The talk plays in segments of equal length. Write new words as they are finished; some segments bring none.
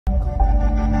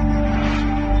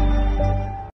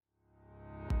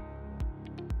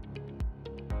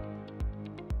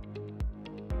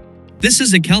This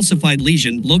is a calcified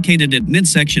lesion located at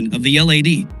midsection of the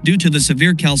LAD. Due to the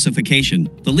severe calcification,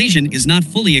 the lesion is not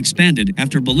fully expanded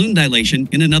after balloon dilation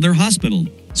in another hospital.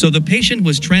 So the patient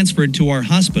was transferred to our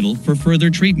hospital for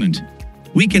further treatment.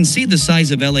 We can see the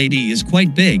size of LAD is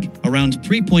quite big, around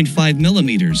 3.5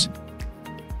 millimeters.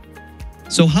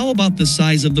 So how about the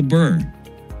size of the burr?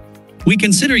 We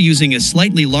consider using a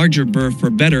slightly larger burr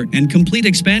for better and complete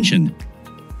expansion.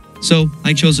 So,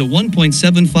 I chose a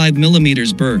 1.75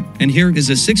 millimeters burr, and here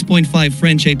is a 6.5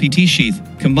 French APT sheath,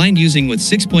 combined using with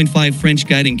 6.5 French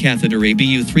guiding catheter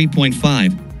ABU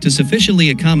 3.5, to sufficiently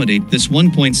accommodate this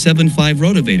 1.75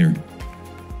 rotovator.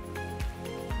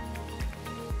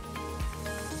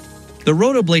 The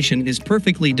rotablation is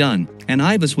perfectly done, and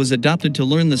IVUS was adopted to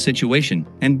learn the situation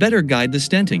and better guide the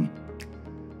stenting.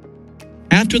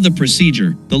 After the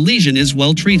procedure, the lesion is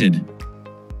well treated.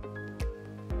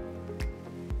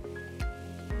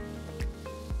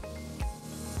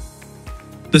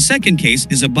 The second case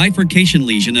is a bifurcation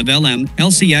lesion of LM,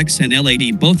 LCX and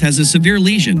LAD both has a severe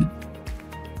lesion.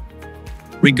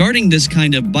 Regarding this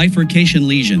kind of bifurcation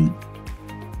lesion,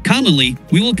 commonly,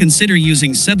 we will consider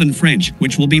using 7 French,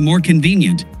 which will be more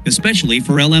convenient, especially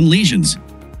for LM lesions.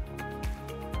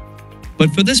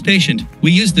 But for this patient,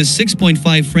 we use this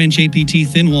 6.5 French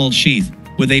APT thin-walled sheath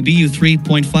with ABU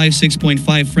 3.5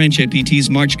 6.5 French APT's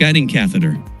March guiding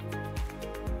catheter.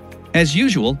 As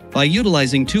usual, by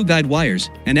utilizing 2 guide wires,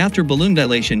 and after balloon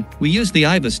dilation, we use the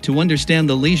IVUS to understand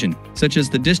the lesion, such as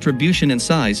the distribution and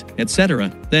size,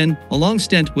 etc. Then, a long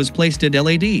stent was placed at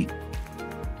LAD.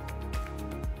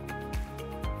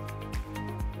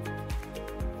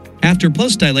 After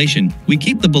post-dilation, we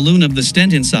keep the balloon of the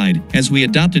stent inside. As we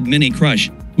adopted mini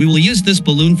crush, we will use this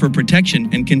balloon for protection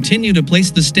and continue to place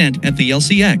the stent at the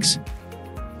LCX.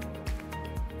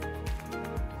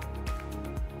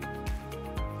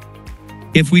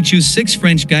 If we choose 6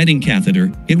 French guiding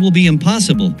catheter, it will be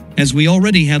impossible, as we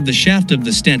already have the shaft of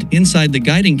the stent inside the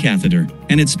guiding catheter,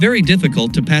 and it's very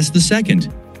difficult to pass the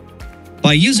second.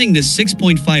 By using this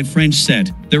 6.5 French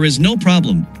set, there is no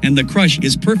problem, and the crush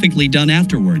is perfectly done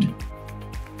afterward.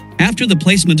 After the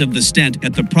placement of the stent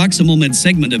at the proximal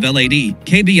mid-segment of LAD,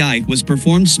 KBI was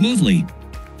performed smoothly.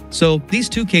 So, these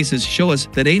 2 cases show us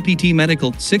that APT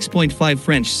Medical 6.5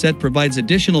 French set provides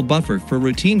additional buffer for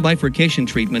routine bifurcation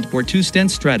treatment or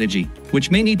 2-stent strategy, which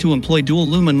may need to employ dual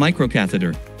lumen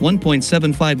microcatheter,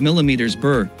 1.75 mm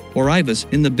burr, or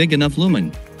IVUS in the big enough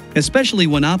lumen. Especially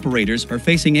when operators are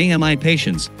facing AMI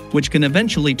patients, which can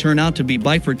eventually turn out to be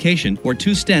bifurcation or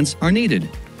 2 stents are needed.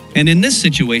 And in this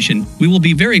situation, we will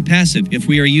be very passive if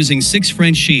we are using 6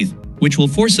 French sheath, which will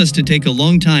force us to take a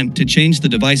long time to change the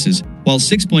devices, while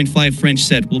 6.5 French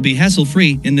set will be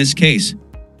hassle-free in this case.